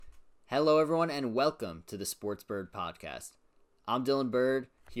Hello, everyone, and welcome to the Sports Bird Podcast. I'm Dylan Burd,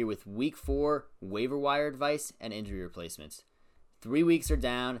 here with Week 4 waiver wire advice and injury replacements. 3 weeks are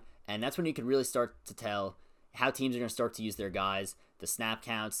down, and that's when you can really start to tell how teams are going to start to use their guys, the snap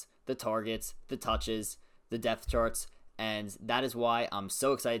counts, the targets, the touches, the depth charts, and that is why I'm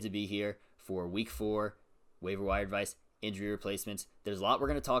so excited to be here for Week 4 waiver wire advice, injury replacements. There's a lot we're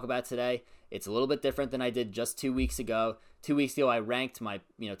going to talk about today. It's a little bit different than I did just 2 weeks ago. 2 weeks ago, I ranked my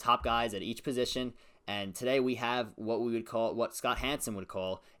top guys at each position, and today we have what Scott Hansen would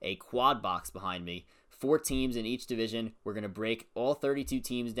call a quad box behind me. 4 teams in each division. We're going to break all 32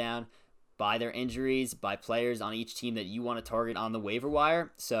 teams down by their injuries, by players on each team that you want to target on the waiver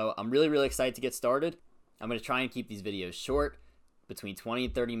wire. So I'm really, really excited to get started. I'm going to try and keep these videos short, between 20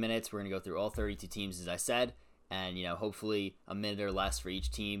 and 30 minutes. We're going to go through all 32 teams, as I said, and hopefully a minute or less for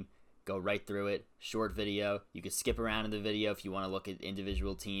each team. Go right through it. Short video. You can skip around in the video if you want to look at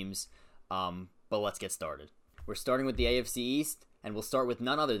individual teams. But let's get started. We're starting with the AFC East, and we'll start with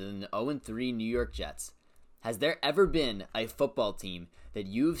none other than the 0-3 New York Jets. Has there ever been a football team that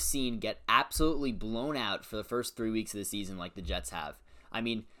you've seen get absolutely blown out for the first 3 weeks of the season like the Jets have? I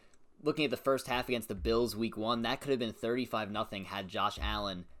mean, looking at the first half against the Bills week 1, that could have been 35-0 had Josh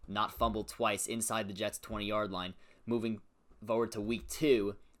Allen not fumbled twice inside the Jets' 20-yard line. Moving forward to week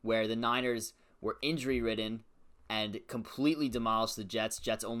 2, where the Niners were injury-ridden and completely demolished the Jets.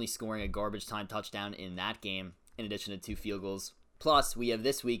 Jets only scoring a garbage time touchdown in that game, in addition to 2 field goals. Plus, we have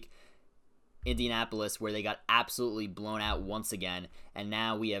this week Indianapolis, where they got absolutely blown out once again. And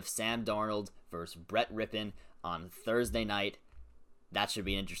now we have Sam Darnold versus Brett Rippon on Thursday night. That should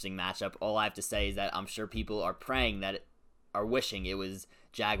be an interesting matchup. All I have to say is that I'm sure people are wishing it was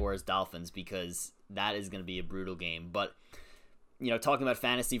Jaguars-Dolphins, because that is going to be a brutal game. But talking about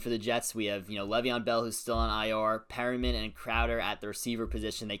fantasy for the Jets, we have, Le'Veon Bell, who's still on IR, Perryman and Crowder at the receiver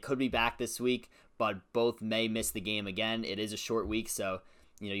position. They could be back this week, but both may miss the game again. It is a short week, so,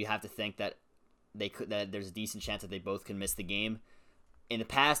 you have to think that that there's a decent chance that they both can miss the game. In the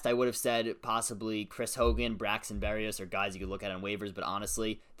past, I would have said possibly Chris Hogan, Braxton Berrios are guys you could look at on waivers, but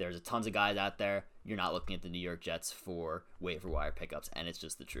honestly, there's tons of guys out there. You're not looking at the New York Jets for waiver wire pickups, and it's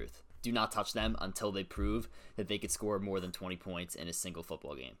just the truth. Do not touch them until they prove that they could score more than 20 points in a single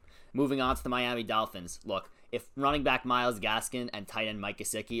football game. Moving on to the Miami Dolphins. Look, if running back Myles Gaskin and tight end Mike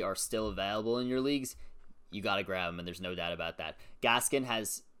Gesicki are still available in your leagues, you got to grab them, and there's no doubt about that. Gaskin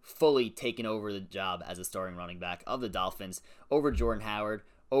has fully taken over the job as a starting running back of the Dolphins over Jordan Howard,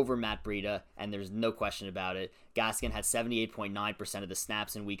 over Matt Breida, and there's no question about it. Gaskin had 78.9% of the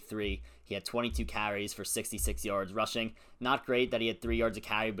snaps in week 3. He had 22 carries for 66 yards rushing. Not great that he had 3 yards a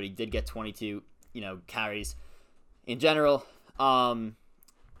carry, but he did get 22, carries. In general,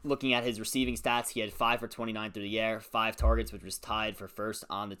 looking at his receiving stats, he had 5 for 29 through the air, 5 targets, which was tied for first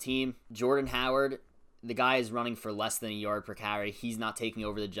on the team. Jordan Howard, the guy is running for less than a yard per carry. He's not taking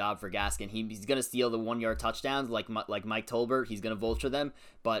over the job for Gaskin. He's going to steal the 1-yard touchdowns like Mike Tolbert. He's going to vulture them,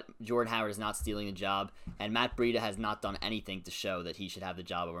 but Jordan Howard is not stealing the job, and Matt Breida has not done anything to show that he should have the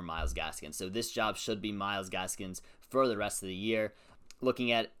job over Myles Gaskin. So this job should be Myles Gaskin's for the rest of the year.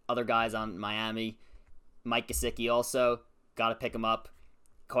 Looking at other guys on Miami, Mike Gesicki also, got to pick him up.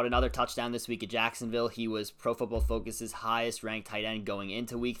 Caught another touchdown this week at Jacksonville. He was Pro Football Focus's highest ranked tight end going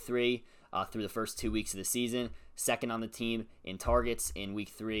into week 3. Through the first 2 weeks of the season, second on the team in targets in week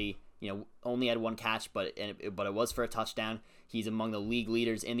 3. Only had 1 catch, but it was for a touchdown. He's among the league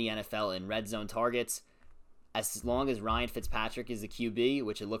leaders in the NFL in red zone targets. As long as Ryan Fitzpatrick is the QB,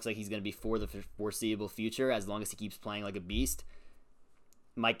 which it looks like he's going to be for the foreseeable future, as long as he keeps playing like a beast,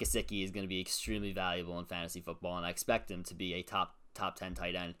 Mike Gesicki is going to be extremely valuable in fantasy football, and I expect him to be a top 10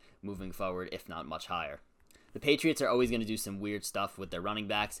 tight end moving forward, if not much higher. The Patriots are always going to do some weird stuff with their running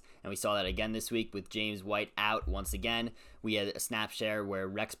backs, and we saw that again this week with James White out once again. We had a snap share where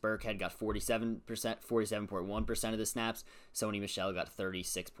Rex Burkhead got 47.1% of the snaps. Sony Michel got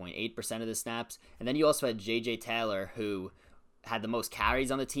 36.8% of the snaps. And then you also had J.J. Taylor, who had the most carries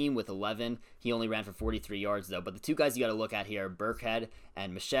on the team with 11. He only ran for 43 yards, though. But the 2 guys you got to look at here are Burkhead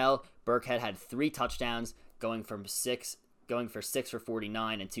and Michel. Burkhead had 3 touchdowns, going for 6 for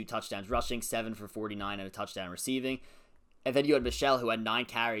 49 and 2 touchdowns rushing, 7 for 49 and a touchdown receiving. And then you had Michel, who had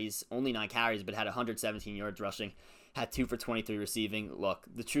only 9 carries, but had 117 yards rushing, had 2 for 23 receiving. Look,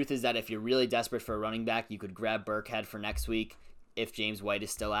 the truth is that if you're really desperate for a running back, you could grab Burkhead for next week. If James White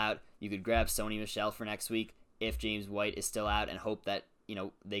is still out, you could grab Sony Michel for next week if James White is still out, and hope that,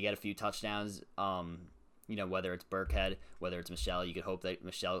 they get a few touchdowns. Whether it's Burkhead, whether it's Michel, you could hope that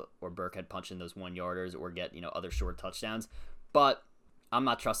Michel or Burkhead punch in those 1-yarders or get, other short touchdowns. But I'm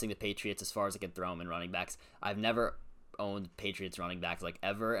not trusting the Patriots as far as I can throw them in running backs. I've never owned Patriots running backs like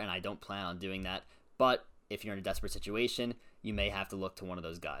ever, and I don't plan on doing that. But if you're in a desperate situation, you may have to look to one of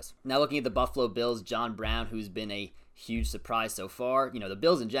those guys. Now looking at the Buffalo Bills, John Brown, who's been a huge surprise so far. The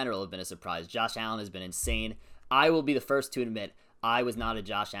Bills in general have been a surprise. Josh Allen has been insane. I will be the first to admit I was not a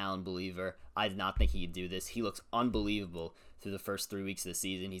Josh Allen believer. I did not think he could do this. He looks unbelievable through the first 3 weeks of the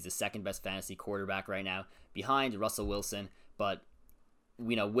season. He's the second best fantasy quarterback right now, behind Russell Wilson. But,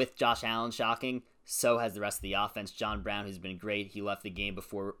 with Josh Allen shocking, so has the rest of the offense. John Brown, who's been great, he left the game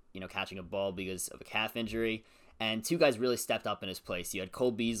before, catching a ball because of a calf injury. And two guys really stepped up in his place. You had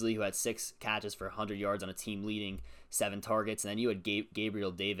Cole Beasley, who had 6 catches for 100 yards on a team-leading 7 targets. And then you had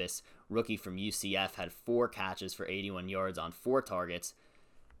Gabriel Davis, rookie from UCF, had 4 catches for 81 yards on 4 targets.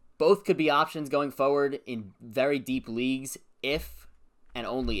 Both could be options going forward in very deep leagues if, and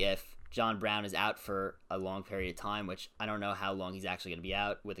only if, John Brown is out for a long period of time, which I don't know how long he's actually going to be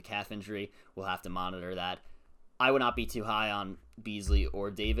out with a calf injury. We'll have to monitor that. I would not be too high on Beasley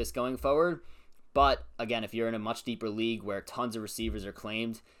or Davis going forward. But, again, if you're in a much deeper league where tons of receivers are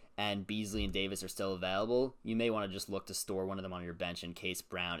claimed and Beasley and Davis are still available, you may want to just look to store one of them on your bench in case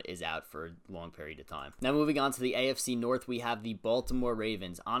Brown is out for a long period of time. Now, moving on to the AFC North, we have the Baltimore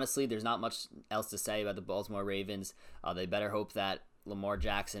Ravens. Honestly, there's not much else to say about the Baltimore Ravens. They better hope that Lamar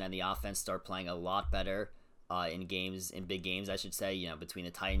Jackson and the offense start playing a lot better in big games, I should say, between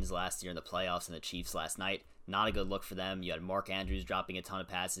the Titans last year in the playoffs and the Chiefs last night. Not a good look for them. You had Mark Andrews dropping a ton of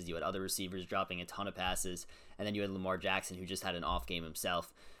passes. You had other receivers dropping a ton of passes. And then you had Lamar Jackson, who just had an off game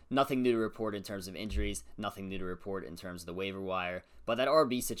himself. Nothing new to report in terms of injuries. Nothing new to report in terms of the waiver wire. But that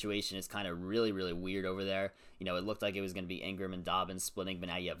RB situation is kind of really, really weird over there. It looked like it was going to be Ingram and Dobbins splitting, but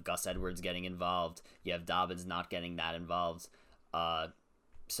now you have Gus Edwards getting involved. You have Dobbins not getting that involved.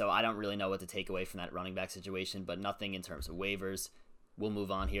 So I don't really know what to take away from that running back situation, but nothing in terms of waivers. We'll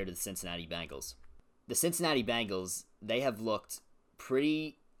move on here to the Cincinnati Bengals. The Cincinnati Bengals, they have looked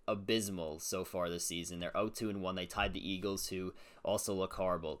pretty abysmal so far this season. They're 0-2-1. They tied the Eagles, who also look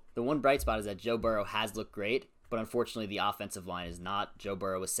horrible. The one bright spot is that Joe Burrow has looked great, but unfortunately the offensive line is not. Joe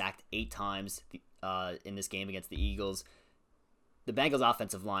Burrow was sacked 8 times in this game against the Eagles. The Bengals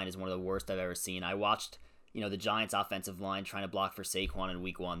offensive line is one of the worst I've ever seen. I watched the Giants offensive line trying to block for Saquon in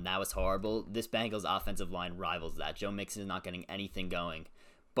week 1. That was horrible. This Bengals offensive line rivals that. Joe Mixon is not getting anything going.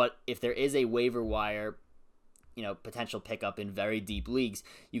 But if there is a waiver wire, potential pickup in very deep leagues,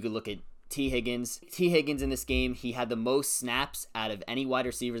 you could look at T. Higgins. T. Higgins in this game, he had the most snaps out of any wide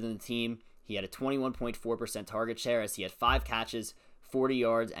receiver in the team. He had a 21.4% target share as he had 5 catches, 40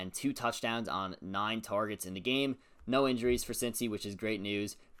 yards, and 2 touchdowns on 9 targets in the game. No injuries for Cincy, which is great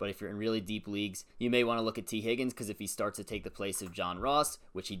news. But if you're in really deep leagues, you may want to look at T. Higgins because if he starts to take the place of John Ross,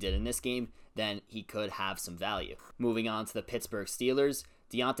 which he did in this game, then he could have some value. Moving on to the Pittsburgh Steelers,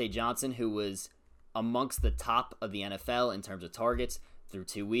 Deontay Johnson, who was amongst the top of the NFL in terms of targets through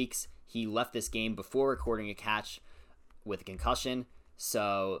 2 weeks. He left this game before recording a catch with a concussion.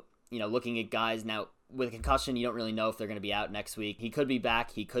 So, looking at guys now with a concussion, you don't really know if they're going to be out next week. He could be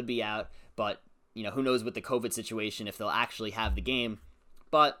back, he could be out, but who knows with the COVID situation if they'll actually have the game.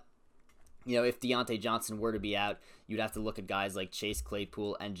 But, if Deontay Johnson were to be out, you'd have to look at guys like Chase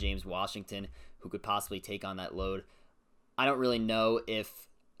Claypool and James Washington who could possibly take on that load. I don't really know if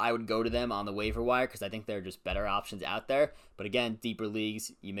I would go to them on the waiver wire because I think there are just better options out there. But again, deeper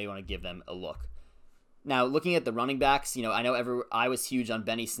leagues, you may want to give them a look. Now, looking at the running backs, I know I was huge on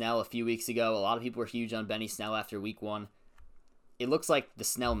Benny Snell a few weeks ago. A lot of people were huge on Benny Snell after week 1. It looks like the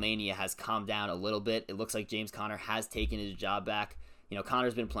Snell mania has calmed down a little bit. It looks like James Conner has taken his job back.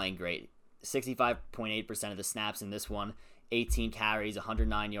 Conner's been playing great. 65.8% of the snaps in this one, 18 carries,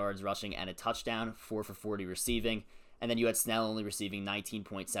 109 yards rushing, and a touchdown, 4 for 40 receiving. And then you had Snell only receiving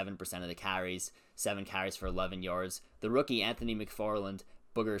 19.7% of the carries, 7 carries for 11 yards. The rookie, Anthony McFarland,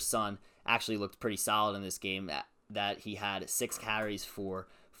 Booger's son, actually looked pretty solid in this game, that he had 6 carries for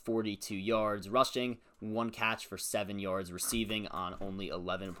 42 yards rushing, 1 catch for 7 yards receiving on only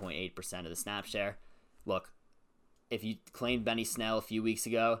 11.8% of the snap share. Look, if you claimed Benny Snell a few weeks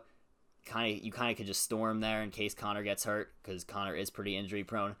ago, you kind of could just store him there in case Conner gets hurt, because Conner is pretty injury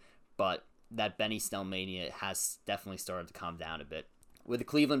prone, but that Benny Snell mania has definitely started to calm down a bit. With the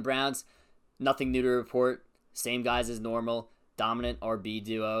Cleveland Browns, nothing new to report. Same guys as normal. Dominant RB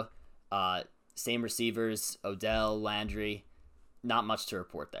duo. Same receivers, Odell, Landry. Not much to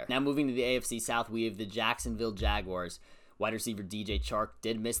report there. Now moving to the AFC South, we have the Jacksonville Jaguars. Wide receiver DJ Chark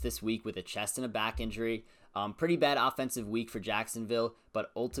did miss this week with a chest and a back injury. Pretty bad offensive week for Jacksonville,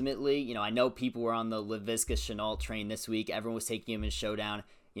 but ultimately, I know people were on the Laviska Shenault train this week. Everyone was taking him in showdown.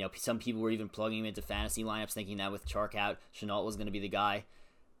 Some people were even plugging him into fantasy lineups thinking that with Chark out, Shenault was going to be the guy.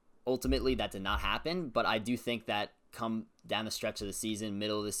 Ultimately, that did not happen, but I do think that come down the stretch of the season,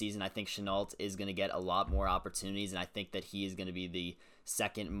 middle of the season, I think Chenault is going to get a lot more opportunities, and I think that he is going to be the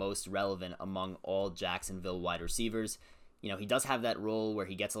second most relevant among all Jacksonville wide receivers. He does have that role where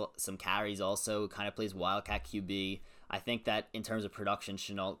he gets some carries also, kind of plays Wildcat QB. I think that in terms of production,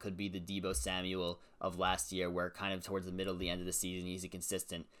 Chenault could be the Deebo Samuel of last year, where kind of towards the middle of the end of the season, he's a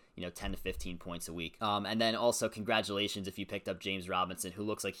consistent 10 to 15 points a week. And then also congratulations if you picked up James Robinson, who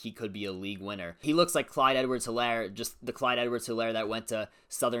looks like he could be a league winner. He looks like Clyde Edwards-Helaire, just the Clyde Edwards-Helaire that went to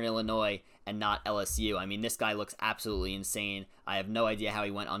Southern Illinois and not LSU. I mean, this guy looks absolutely insane. I have no idea how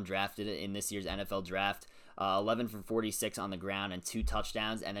he went undrafted in this year's NFL draft. 11 for 46 on the ground and 2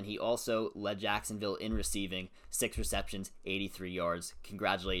 touchdowns, and then he also led Jacksonville in receiving, 6 receptions, 83 yards.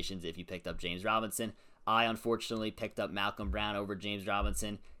 Congratulations if you picked up James Robinson. I unfortunately picked up Malcolm Brown over James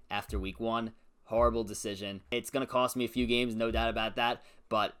Robinson after week 1. Horrible decision. It's going to cost me a few games, no doubt about that,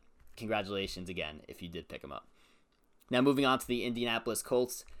 but congratulations again if you did pick him up. Now moving on to the Indianapolis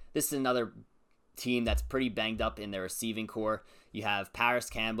Colts. This is another team that's pretty banged up in their receiving core. You have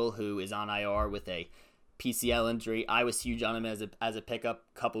Paris Campbell, who is on IR with a PCL injury. I was huge on him as a pickup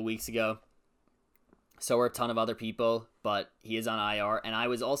a couple weeks ago. So are a ton of other people, but he is on IR. And I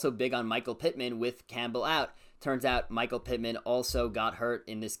was also big on Michael Pittman with Campbell out. Turns out Michael Pittman also got hurt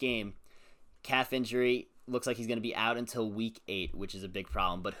in this game. Calf injury, looks like he's going to be out until week 8, which is a big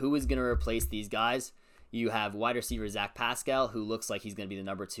problem. But who is going to replace these guys? You have wide receiver Zach Pascal, who looks like he's going to be the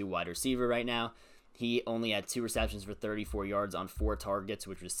number 2 wide receiver right now. He only had 2 receptions for 34 yards on 4 targets,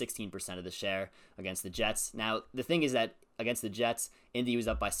 which was 16% of the share against the Jets. Now, the thing is that against the Jets, Indy was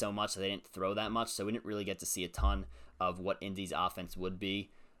up by so much, so they didn't throw that much, so we didn't really get to see a ton of what Indy's offense would be.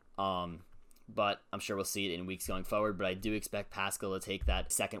 But I'm sure we'll see it in weeks going forward, but I do expect Pascal to take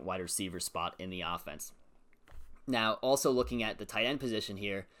that second wide receiver spot in the offense. Now, also looking at the tight end position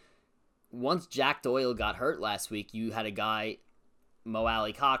here, once Jack Doyle got hurt last week, you had a guy, Mo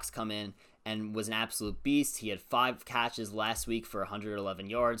Alley Cox, come in and was an absolute beast. He had 5 catches last week for 111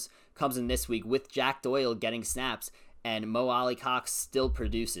 yards. Comes in this week with Jack Doyle getting snaps, and Mo Alley Cox still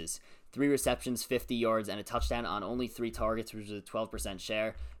produces. 3 receptions, 50 yards, and a touchdown on only 3 targets, which was a 12%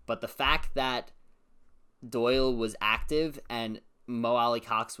 share. But the fact that Doyle was active and Mo Alley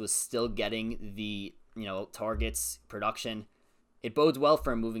Cox was still getting the targets, production, it bodes well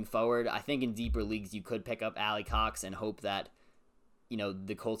for him moving forward. I think in deeper leagues you could pick up Alley Cox and hope that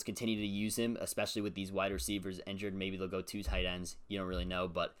the Colts continue to use him, especially with these wide receivers injured. Maybe they'll go 2 tight ends. You don't really know,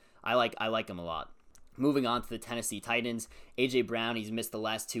 but I like him a lot. Moving on to the Tennessee Titans, A.J. Brown, he's missed the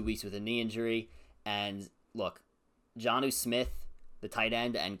last 2 weeks with a knee injury. And look, Jonnu Smith, the tight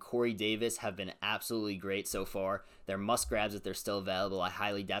end, and Corey Davis have been absolutely great so far. They're must-grabs if they're still available. I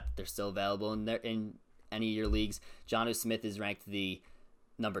highly doubt that they're still available in any of your leagues. Jonnu Smith is ranked the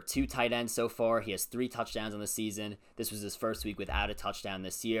number 2 tight end so far. He has 3 touchdowns on the season. This was his first week without a touchdown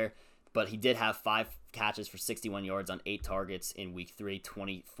this year, but he did have 5 catches for 61 yards on 8 targets in week 3,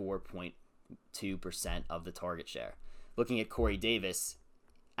 24.2% of the target share. Looking at Corey Davis,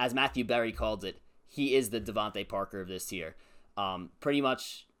 as Matthew Berry called it, he is the Devontae Parker of this year. Pretty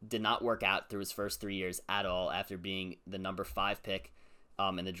much did not work out through his first 3 years at all after being the number 5 pick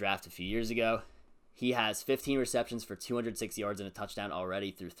in the draft a few years ago. He has 15 receptions for 206 yards and a touchdown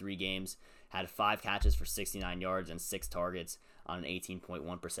already through 3 games, had 5 catches for 69 yards and 6 targets on an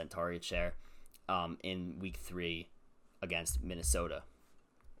 18.1% target share in week 3 against Minnesota.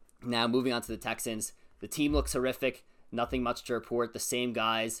 Now moving on to the Texans, the team looks horrific, nothing much to report. The same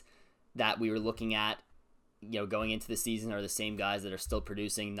guys that we were looking at going into the season are the same guys that are still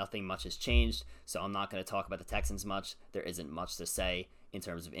producing. Nothing much has changed, so I'm not going to talk about the Texans much. There isn't much to say in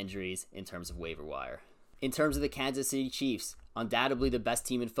terms of injuries, in terms of waiver wire. In terms of the Kansas City Chiefs, undoubtedly the best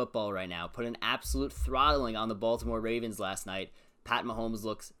team in football right now, put an absolute throttling on the Baltimore Ravens last night. Pat Mahomes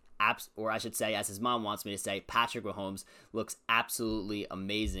looks, or I should say, as his mom wants me to say, Patrick Mahomes looks absolutely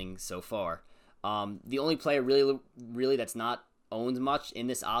amazing so far. The only player really that's not owned much in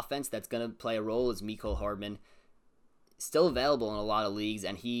this offense that's going to play a role is Mecole Hardman. Still available in a lot of leagues,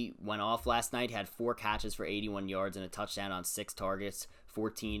 and he went off last night, had 4 catches for 81 yards and a touchdown on 6 targets,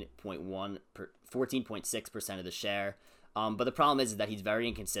 14.6% of the share. But the problem is that he's very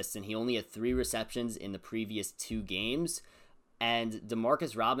inconsistent. He only had 3 receptions in the previous 2 games, and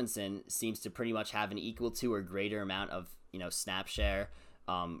Demarcus Robinson seems to pretty much have an equal to or greater amount of snap share,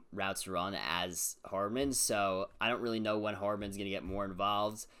 routes run as Hardman. So I don't really know when Hardman's going to get more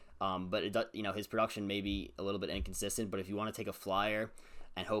involved. But it does, his production may be a little bit inconsistent. But if you want to take a flyer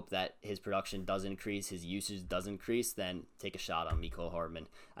and hope that his production does increase, his usage does increase, then take a shot on Mecole Hardman.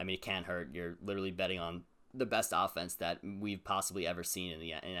 I mean, it can't hurt. You're literally betting on the best offense that we've possibly ever seen in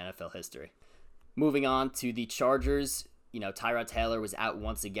NFL history. Moving on to the Chargers, Tyrod Taylor was out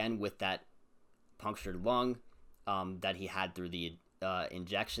once again with that punctured lung that he had through the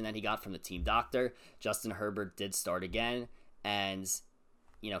injection that he got from the team doctor. Justin Herbert did start again, and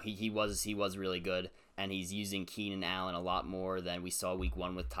he was really good, and he's using Keenan Allen a lot more than we saw week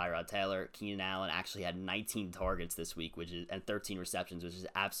 1 with Tyrod Taylor. Keenan Allen actually had 19 targets this week, and 13 receptions, which is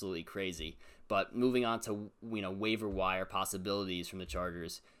absolutely crazy. But moving on to waiver wire possibilities from the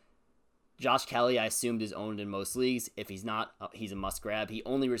Chargers. Josh Kelly, I assumed, is owned in most leagues. If he's not, he's a must grab. He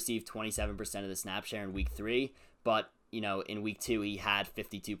only received 27% of the snap share in week 3, but in week 2 he had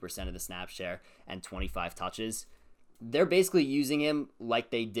 52% of the snap share and 25 touches. They're basically using him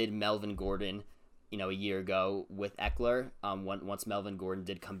like they did Melvin Gordon, a year ago with Eckler. Once Melvin Gordon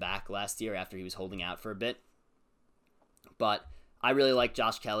did come back last year after he was holding out for a bit. But I really like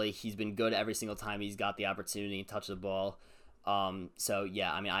Josh Kelly. He's been good every single time he's got the opportunity to touch the ball. So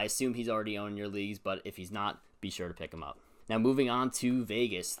yeah, I assume he's already owned your leagues, but if he's not, be sure to pick him up. Now moving on to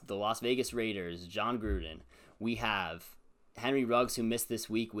Vegas, the Las Vegas Raiders, John Gruden. We have Henry Ruggs, who missed this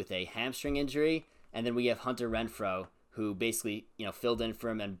week with a hamstring injury, and then we have Hunter Renfrow, who basically, filled in for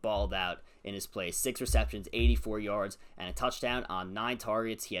him and balled out in his place. 6 receptions, 84 yards, and a touchdown on 9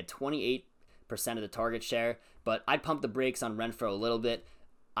 targets. He had 28% of the target share, but I'd pump the brakes on Renfrow a little bit.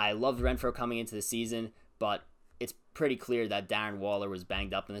 I loved Renfrow coming into the season, but it's pretty clear that Darren Waller was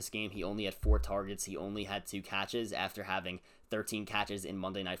banged up in this game. He only had 4 targets. He only had 2 catches after having 13 catches in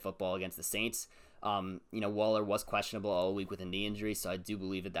Monday Night Football against the Saints. Waller was questionable all week with a knee injury, so I do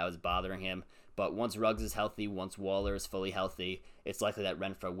believe that was bothering him. But once Ruggs is healthy, once Waller is fully healthy, it's likely that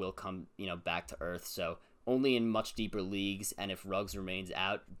Renfrow will come, back to earth. So only in much deeper leagues, and if Ruggs remains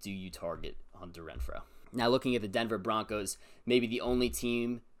out, do you target Hunter Renfrow? Now looking at the Denver Broncos, maybe the only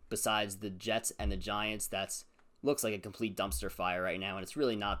team besides the Jets and the Giants that's looks like a complete dumpster fire right now, and it's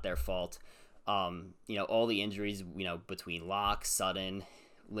really not their fault. All the injuries, between Locke, Sutton,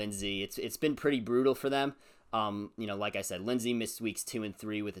 Lindsey, it's been pretty brutal for them. Like I said, Lindsey missed weeks 2 and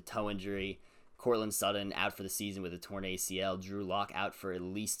 3 with a toe injury. Cortland Sutton out for the season with a torn ACL. Drew Lock out for at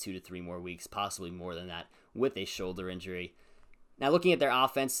least 2 to 3 more weeks, possibly more than that, with a shoulder injury. Now looking at their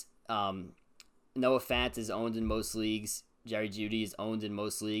offense, Noah Fant is owned in most leagues. Jerry Jeudy is owned in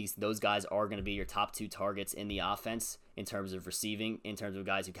most leagues. Those guys are going to be your top 2 targets in the offense in terms of receiving, in terms of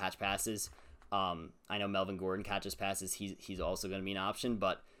guys who catch passes. I know Melvin Gordon catches passes. He's also going to be an option.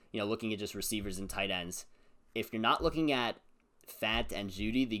 But, looking at just receivers and tight ends, if you're not looking at Fant and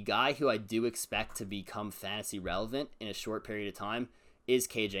Jeudy, the guy who I do expect to become fantasy relevant in a short period of time is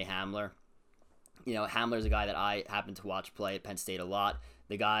KJ Hamler. Hamler's a guy that I happen to watch play at Penn State a lot.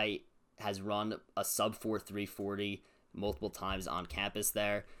 The guy has run a sub 4.3 40 multiple times on campus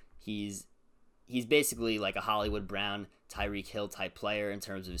there. He's basically like a Hollywood Brown, Tyreek Hill type player in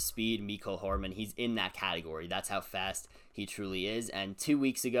terms of speed. Mecole Hardman, he's in that category. That's how fast he truly is. And 2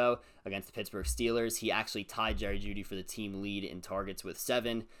 weeks ago against the Pittsburgh Steelers, he actually tied Jerry Jeudy for the team lead in targets with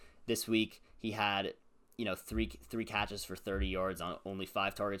 7. This week he had three catches for 30 yards on only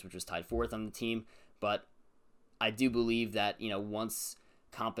 5 targets, which was tied 4th on the team. But I do believe that once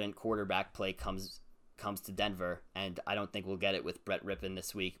competent quarterback play comes to Denver, and I don't think we'll get it with Brett Rippon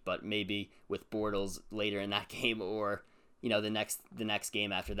this week, but maybe with Bortles later in that game, or the next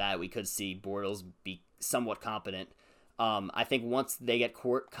game after that, we could see Bortles be somewhat competent. I think once they get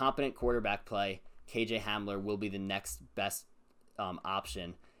competent quarterback play, KJ Hamler will be the next best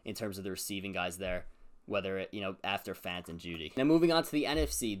option in terms of the receiving guys there, whether after Fant and Jeudy. Now moving on to the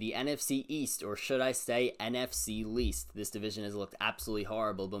NFC East, or should I say NFC least. This division has looked absolutely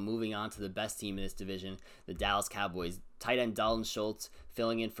horrible, but moving on to the best team in this division, the Dallas Cowboys. Tight end Dalton Schultz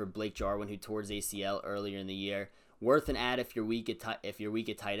filling in for Blake Jarwin, who tore his ACL earlier in the year. Worth an add if you're weak at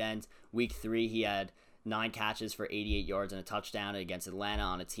tight end. Week 3, he had 9 catches for 88 yards and a touchdown against Atlanta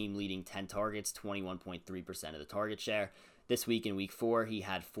on a team leading 10 targets, 21.3% of the target share. This week in week 4, he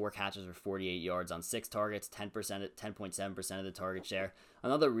had 4 catches for 48 yards on 6 targets, 10.7% of the target share.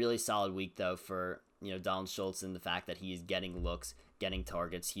 Another really solid week though for Dalton Schultz, in the fact that he's getting looks, getting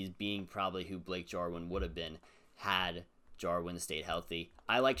targets. He's being probably who Blake Jarwin would have been had Jarwin stayed healthy.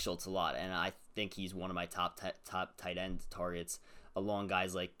 I like Schultz a lot, and I think he's one of my top tight end targets, along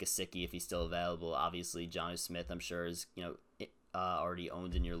guys like Gesicki if he's still available. Obviously, Jonnu Smith, I'm sure, is already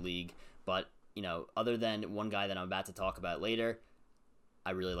owned in your league, but other than one guy that I'm about to talk about later,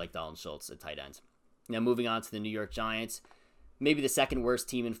 I really like Dalton Schultz at tight end. Now moving on to the New York Giants, maybe the second worst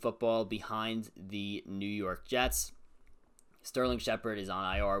team in football behind the New York Jets. Sterling Shepard is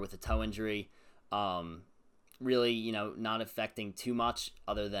on IR with a toe injury. Really, not affecting too much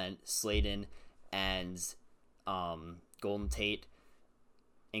other than Slayton and Golden Tate.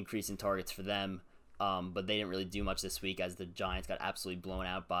 increase in targets for them, but they didn't really do much this week as the Giants got absolutely blown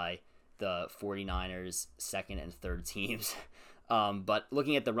out by the 49ers second and third teams. But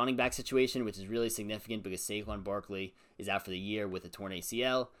looking at the running back situation, which is really significant because Saquon Barkley is out for the year with a torn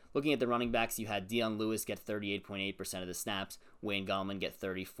ACL. Looking at the running backs, you had Dion Lewis get 38.8% of the snaps, Wayne Gallman get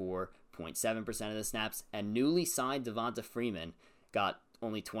 34.7% of the snaps, and newly signed Devonta Freeman got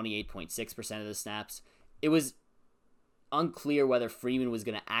only 28.6% of the snaps. It was unclear whether Freeman was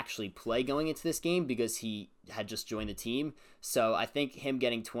going to actually play going into this game because he had just joined the team. So I think him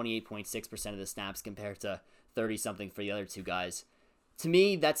getting 28.6% of the snaps compared to 30-something for the other two guys, to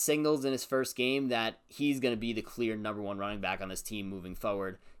me, that signals in his first game that he's going to be the clear number one running back on this team moving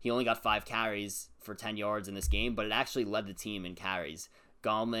forward. He only got 5 carries for 10 yards in this game, but it actually led the team in carries.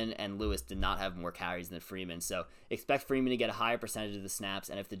 Gallman and Lewis did not have more carries than Freeman, so expect Freeman to get a higher percentage of the snaps,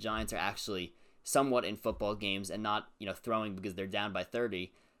 and if the Giants are actually somewhat in football games and not, throwing because they're down by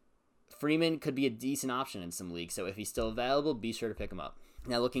 30, Freeman could be a decent option in some leagues, so if he's still available, be sure to pick him up.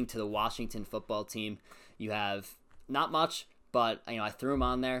 Now looking to the Washington football team, you have not much, but I threw him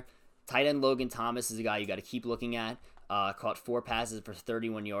on there. Tight end Logan Thomas is a guy you got to keep looking at. Caught 4 passes for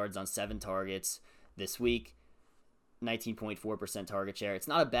 31 yards on 7 targets this week. 19.4% target share. It's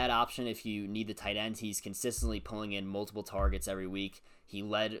not a bad option if you need the tight end. He's consistently pulling in multiple targets every week. He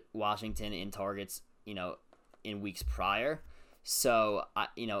led Washington in targets, in weeks prior. So,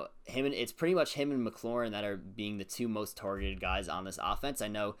 it's pretty much him and McLaurin that are being the 2 most targeted guys on this offense. I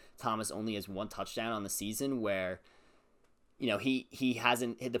know Thomas only has 1 touchdown on the season where, he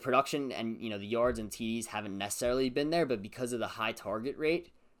hasn't hit the production and, the yards and TDs haven't necessarily been there, but because of the high target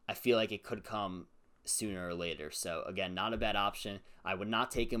rate, I feel like it could come sooner or later. So, again, not a bad option. I would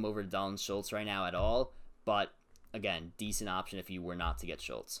not take him over Dalton Schultz right now at all, but, again, decent option if you were not to get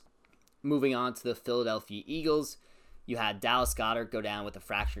Schultz. Moving on to the Philadelphia Eagles, you had Dallas Goedert go down with a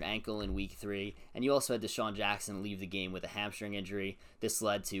fractured ankle in week 3, and you also had Deshaun Jackson leave the game with a hamstring injury. This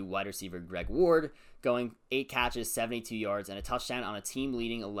led to wide receiver Greg Ward going 8 catches, 72 yards, and a touchdown on a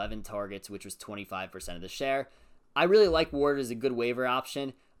team-leading 11 targets, which was 25% of the share. I really like Ward as a good waiver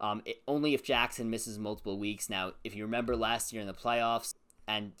option, only if Jackson misses multiple weeks. Now, if you remember last year in the playoffs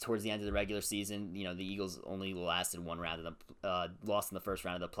and towards the end of the regular season, the Eagles only lasted 1 round of lost in the first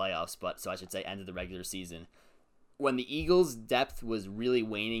round of the playoffs, so I should say end of the regular season. When the Eagles' depth was really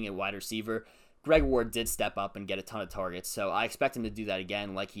waning at wide receiver, Greg Ward did step up and get a ton of targets, so I expect him to do that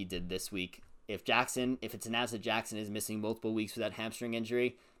again like he did this week. If it's announced that Jackson is missing multiple weeks with that hamstring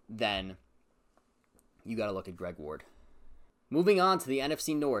injury, then you got to look at Greg Ward. Moving on to the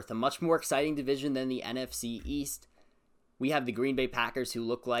NFC North, a much more exciting division than the NFC East. We have the Green Bay Packers, who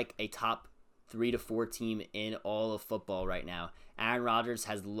look like a top 3 to 4 team in all of football right now. Aaron Rodgers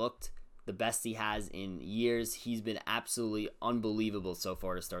has looked the best he has in years. He's been absolutely unbelievable so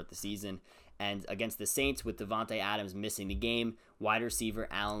far to start the season. And against the Saints, with Devontae Adams missing the game, wide receiver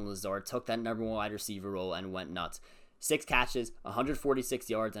Allen Lazard took that number 1 wide receiver role and went nuts. 6 catches, 146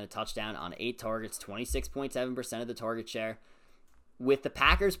 yards, and a touchdown on 8 targets, 26.7% of the target share. With the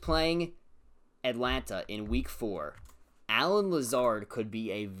Packers playing Atlanta in week 4, Allen Lazard could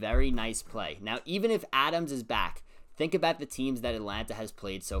be a very nice play. Now, even if Adams is back, think about the teams that Atlanta has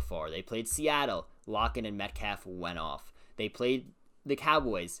played so far. They played Seattle. Lockett and Metcalf went off. They played the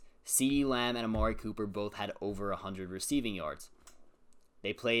Cowboys. CeeDee Lamb and Amari Cooper both had over 100 receiving yards.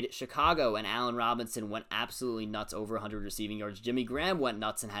 They played Chicago, and Allen Robinson went absolutely nuts, over 100 receiving yards. Jimmy Graham went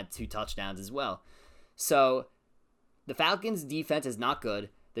nuts and had 2 touchdowns as well. So the Falcons' defense is not good.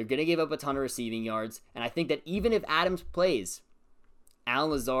 They're going to give up a ton of receiving yards, and I think that even if Adams plays,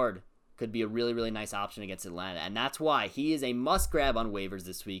 Allen Lazard could be a really, really nice option against Atlanta, and that's why he is a must-grab on waivers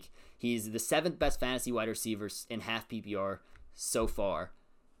this week. He's the 7th best fantasy wide receiver in half PPR so far.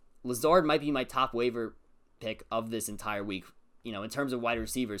 Lazard might be my top waiver pick of this entire week. In terms of wide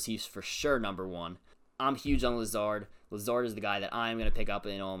receivers, he's for sure number 1. I'm huge on Lazard. Lazard is the guy that I'm going to pick up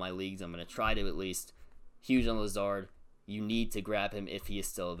in all my leagues. I'm going to try to at least. Huge on Lazard. You need to grab him if he is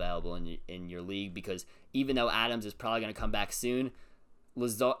still available in your league, because even though Adams is probably going to come back soon,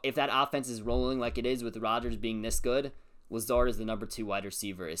 Lazard, if that offense is rolling like it is with Rodgers being this good, Lazard as the number 2 wide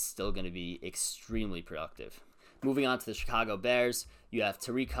receiver is still going to be extremely productive. Moving on to the Chicago Bears, you have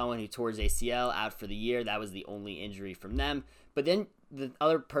Tariq Cohen, who tore his ACL, out for the year. That was the only injury from them. But then the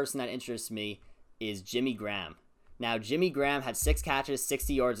other person that interests me is Jimmy Graham. Now, Jimmy Graham had 6 catches,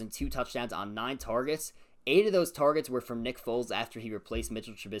 60 yards, and 2 touchdowns on 9 targets. 8 of those targets were from Nick Foles after he replaced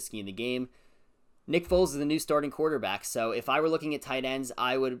Mitchell Trubisky in the game. Nick Foles is the new starting quarterback, so if I were looking at tight ends,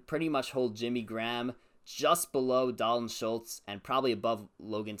 I would pretty much hold Jimmy Graham just below Dalton Schultz and probably above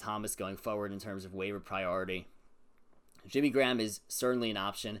Logan Thomas going forward in terms of waiver priority. Jimmy Graham is certainly an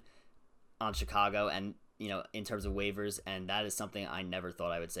option on Chicago and, in terms of waivers, and that is something I never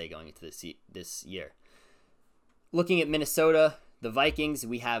thought I would say going into this year. Looking at Minnesota, the Vikings,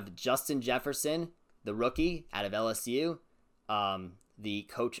 we have Justin Jefferson, the rookie out of LSU, the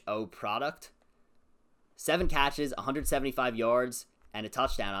Coach O product. 7 catches, 175 yards, and a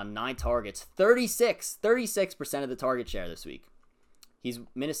touchdown on 9 targets. 36% of the target share this week. He's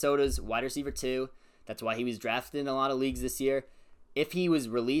Minnesota's wide receiver 2. That's why he was drafted in a lot of leagues this year. If he was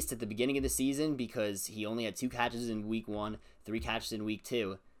released at the beginning of the season because he only had 2 catches in week 1, 3 catches in week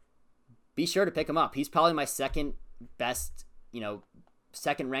 2, be sure to pick him up. He's probably my second best,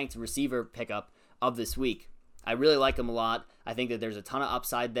 second ranked receiver pickup of this week. I really like him a lot. I think that there's a ton of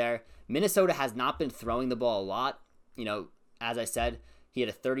upside there. Minnesota has not been throwing the ball a lot. As I said, he had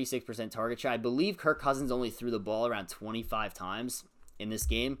a 36% target share. I believe Kirk Cousins only threw the ball around 25 times in this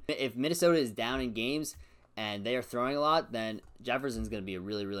game. If Minnesota is down in games and they are throwing a lot, then Jefferson's going to be a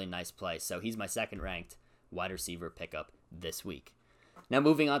really, really nice play. So he's my second ranked wide receiver pickup this week. Now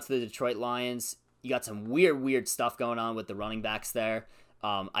moving on to the Detroit Lions, you got some weird stuff going on with the running backs there.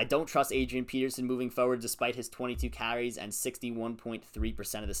 I don't trust Adrian Peterson moving forward despite his 22 carries and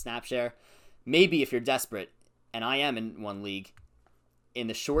 61.3% of the snap share. Maybe if you're desperate, and I am in one league, in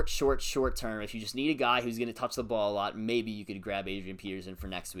the short term, if you just need a guy who's going to touch the ball a lot, maybe you could grab Adrian Peterson for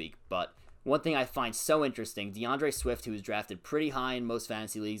next week. But one thing I find so interesting, DeAndre Swift, who was drafted pretty high in most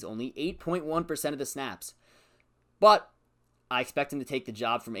fantasy leagues, only 8.1% of the snaps. But I expect him to take the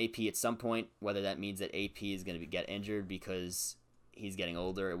job from AP at some point, whether that means that AP is going to get injured because he's getting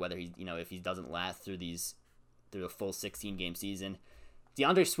older, or whether if he doesn't last through a full 16-game season.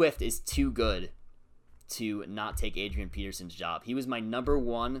 DeAndre Swift is too good to not take Adrian Peterson's job. He was my number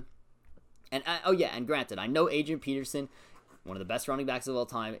one. And granted, I know Adrian Peterson, one of the best running backs of all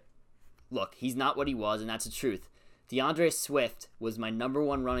time. Look, he's not what he was, and that's the truth. DeAndre Swift was my number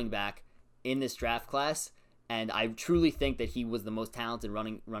one running back in this draft class, and I truly think that he was the most talented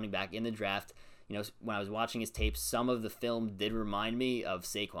running back in the draft. When I was watching his tapes, some of the film did remind me of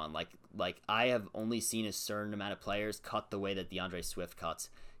Saquon. Like I have only seen a certain amount of players cut the way that DeAndre Swift cuts.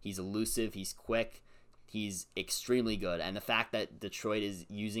 He's elusive, he's quick, he's extremely good. And the fact that Detroit is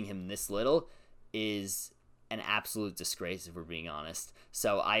using him this little is an absolute disgrace, if we're being honest.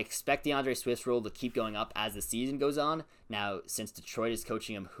 So I expect DeAndre Swift's role to keep going up as the season goes on. Now, since Detroit is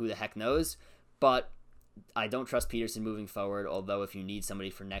coaching him, who the heck knows? But I don't trust Peterson moving forward, although if you need somebody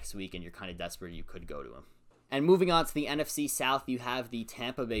for next week and you're kind of desperate, you could go to him. And moving on to the NFC South, you have the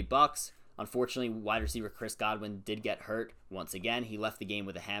Tampa Bay Bucks. Unfortunately, wide receiver Chris Godwin did get hurt once again. He left the game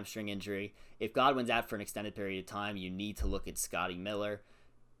with a hamstring injury. If Godwin's out for an extended period of time, you need to look at Scotty Miller.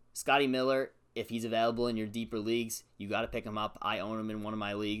 Scotty Miller, if he's available in your deeper leagues, you got to pick him up. I own him in one of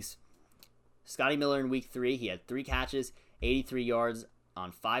my leagues. Scotty Miller in week 3, he had 3 catches, 83 yards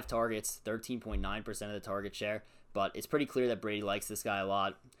on 5 targets, 13.9% of the target share. But it's pretty clear that Brady likes this guy a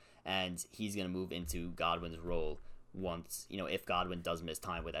lot, and he's going to move into Godwin's role once, if Godwin does miss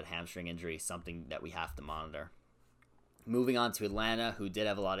time with that hamstring injury, something that we have to monitor. Moving on to Atlanta, who did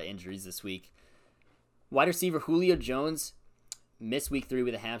have a lot of injuries this week. Wide receiver Julio Jones missed week 3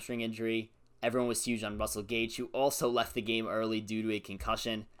 with a hamstring injury. Everyone was huge on Russell Gage, who also left the game early due to a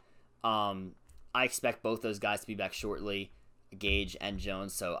concussion. I expect both those guys to be back shortly, Gage and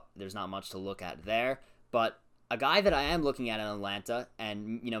Jones, so there's not much to look at there. But a guy that I am looking at in Atlanta,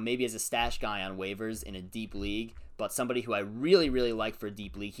 and maybe as a stash guy on waivers in a deep league, but somebody who I really, really like for a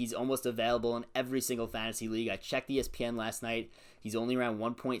deep league. He's almost available in every single fantasy league. I checked ESPN last night. He was only around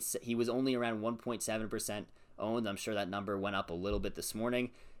 1.7% owned. I'm sure that number went up a little bit this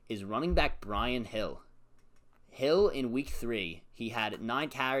morning. Is running back Brian Hill. Hill in week 3, he had 9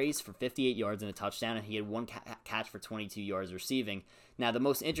 carries for 58 yards and a touchdown, and he had 1 catch for 22 yards receiving. Now, the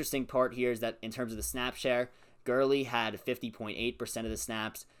most interesting part here is that in terms of the snap share, Gurley had 50.8% of the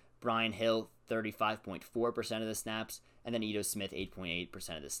snaps, Brian Hill 35.4% of the snaps, and then Ito Smith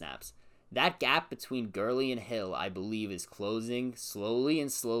 8.8% of the snaps. That gap between Gurley and Hill, I believe, is closing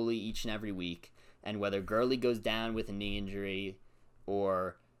slowly each and every week, and whether Gurley goes down with a knee injury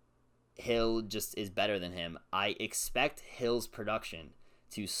or Hill just is better than him, I expect Hill's production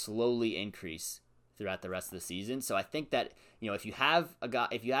to slowly increase throughout the rest of the season. So I think that, if you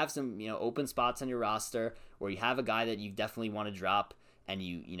have some, open spots on your roster, or you have a guy that you definitely want to drop, and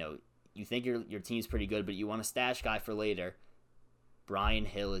you think your team's pretty good, but you want a stash guy for later, Brian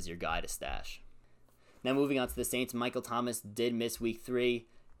Hill is your guy to stash. Now moving on to the Saints, Michael Thomas did miss week 3.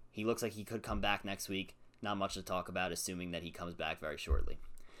 He looks like he could come back next week. Not much to talk about, assuming that he comes back very shortly.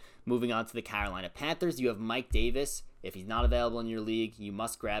 Moving on to the Carolina Panthers, you have Mike Davis. If he's not available in your league, you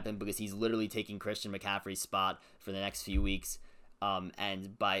must grab him because he's literally taking Christian McCaffrey's spot for the next few weeks.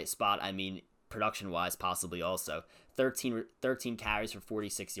 And by spot, I mean production-wise possibly also. 13 carries for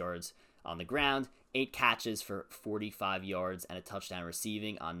 46 yards on the ground, 8 catches for 45 yards, and a touchdown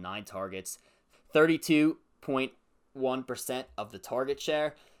receiving on 9 targets. 32.1% of the target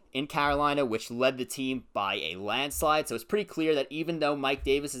share in Carolina, which led the team by a landslide. So it's pretty clear that even though Mike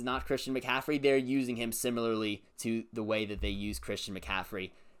Davis is not Christian McCaffrey, they're using him similarly to the way that they use Christian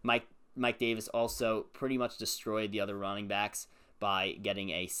McCaffrey. Mike Davis also pretty much destroyed the other running backs by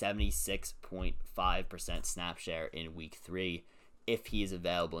getting a 76.5% snap share in week 3. If he is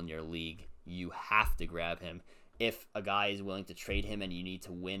available in your league, you have to grab him. If a guy is willing to trade him and you need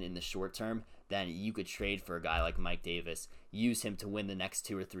to win in the short term, then you could trade for a guy like Mike Davis, use him to win the next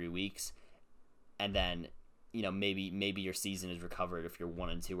 2 or 3 weeks, and then, maybe your season is recovered if you're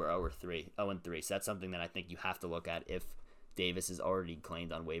 1-2 or 0-3. So that's something that I think you have to look at if Davis is already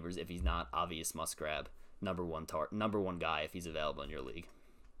claimed on waivers. If he's not, obvious must grab. Number one guy if he's available in your league.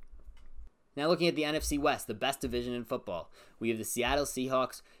 Now looking at the NFC West, the best division in football, we have the Seattle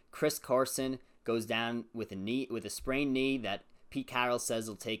Seahawks. Chris Carson goes down with a sprained knee that Pete Carroll says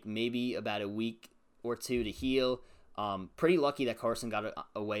will take maybe about a week or 2 to heal. Pretty lucky that Carson got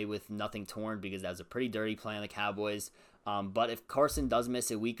away with nothing torn because that was a pretty dirty play on the Cowboys. But if Carson does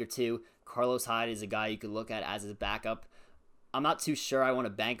miss a week or 2, Carlos Hyde is a guy you could look at as his backup. I'm not too sure I want to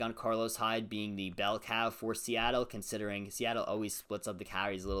bank on Carlos Hyde being the bell cow for Seattle, considering Seattle always splits up the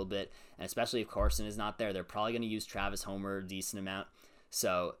carries a little bit, and especially if Carson is not there, they're probably going to use Travis Homer a decent amount.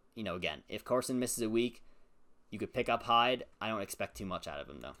 So, again, if Carson misses a week, you could pick up Hyde. I don't expect too much out of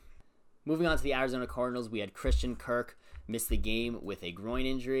him, though. Moving on to the Arizona Cardinals, we had Christian Kirk miss the game with a groin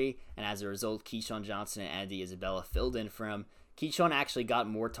injury, and as a result, Keyshawn Johnson and Andy Isabella filled in for him. Keyshawn actually got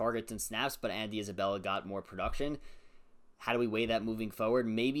more targets and snaps, but Andy Isabella got more production. How do we weigh that moving forward?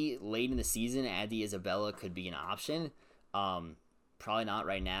 Maybe late in the season, Andy Isabella could be an option. Probably not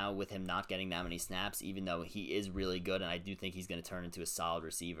right now with him not getting that many snaps, even though he is really good, and I do think he's going to turn into a solid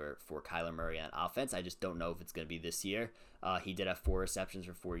receiver for Kyler Murray on offense. I just don't know if it's going to be this year. He did have 4 receptions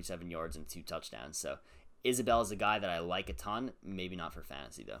for 47 yards and 2 touchdowns. So Isabella's a guy that I like a ton, maybe not for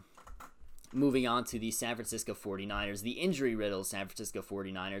fantasy, though. Moving on to the San Francisco 49ers, the injury-riddled San Francisco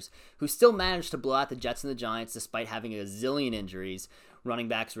 49ers, who still managed to blow out the Jets and the Giants despite having a zillion injuries. Running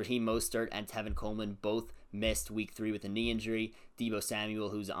backs Raheem Mostert and Tevin Coleman both missed week 3 with a knee injury. Deebo Samuel,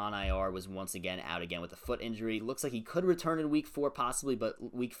 who's on IR, was once again out again with a foot injury. Looks like he could return in week 4 possibly,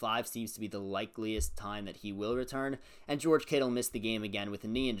 but week 5 seems to be the likeliest time that he will return. And George Kittle missed the game again with a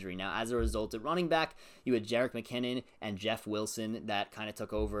knee injury. Now, as a result, at running back, you had Jerick McKinnon and Jeff Wilson that kind of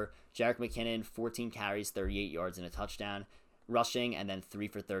took over. Jerick McKinnon, 14 carries, 38 yards, and a touchdown rushing, and then 3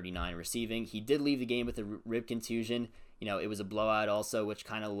 for 39 receiving. He did leave the game with a rib contusion. It was a blowout also, which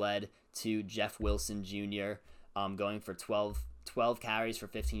kind of led to Jeff Wilson Jr. Going for 12 carries for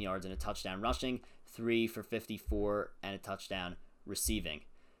 15 yards and a touchdown rushing, 3 for 54 and a touchdown receiving.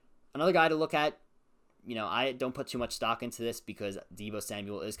 Another guy to look at, I don't put too much stock into this because Deebo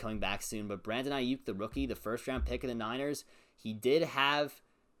Samuel is coming back soon, but Brandon Ayuk, the rookie, the first-round pick of the Niners, he did have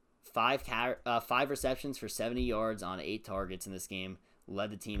 5 receptions for 70 yards on 8 targets in this game, led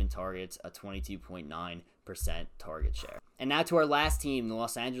the team in targets, a 22.9% target share. And now to our last team, the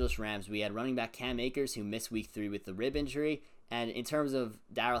Los Angeles Rams. We had running back Cam Akers, who missed week 3 with the rib injury. And in terms of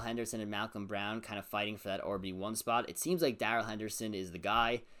Darrell Henderson and Malcolm Brown kind of fighting for that RB1 spot, it seems like Darrell Henderson is the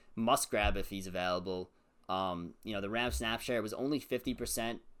guy. Must grab if he's available. The Rams snap share was only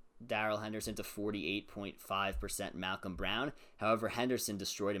 50% Darrell Henderson to 48.5% Malcolm Brown. However, Henderson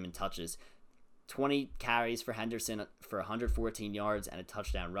destroyed him in touches. 20 carries for Henderson for 114 yards and a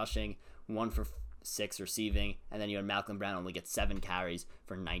touchdown rushing, 1 for 6 receiving, and then you had Malcolm Brown only get 7 carries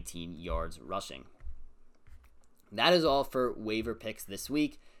for 19 yards rushing. That is all for waiver picks this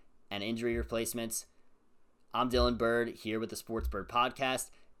week and injury replacements. I'm Dylan Burd here with the Sports Bird Podcast,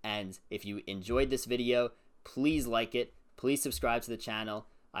 and if you enjoyed this video, please like it. Please subscribe to the channel.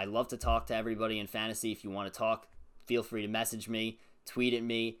 I love to talk to everybody in fantasy. If you want to talk, feel free to message me, tweet at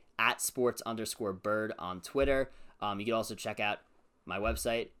me, at sports_bird on Twitter. You can also check out my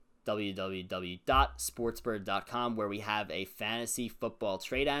website, www.sportsbird.com, where we have a fantasy football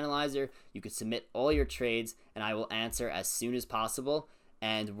trade analyzer. You can submit all your trades, and I will answer as soon as possible.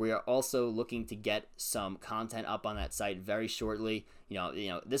 And we are also looking to get some content up on that site very shortly.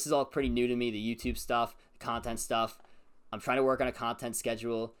 This is all pretty new to me, the YouTube stuff, the content stuff. I'm trying to work on a content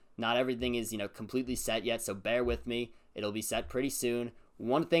schedule. Not everything is, completely set yet, so bear with me. It'll be set pretty soon.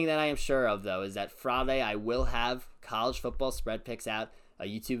 One thing that I am sure of, though, is that Friday I will have college football spread picks out. a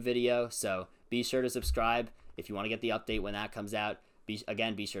YouTube video. So be sure to subscribe if you want to get the update when that comes out. Be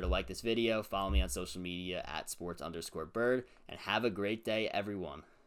sure to like this video, follow me on social media at sports_bird, and have a great day, everyone.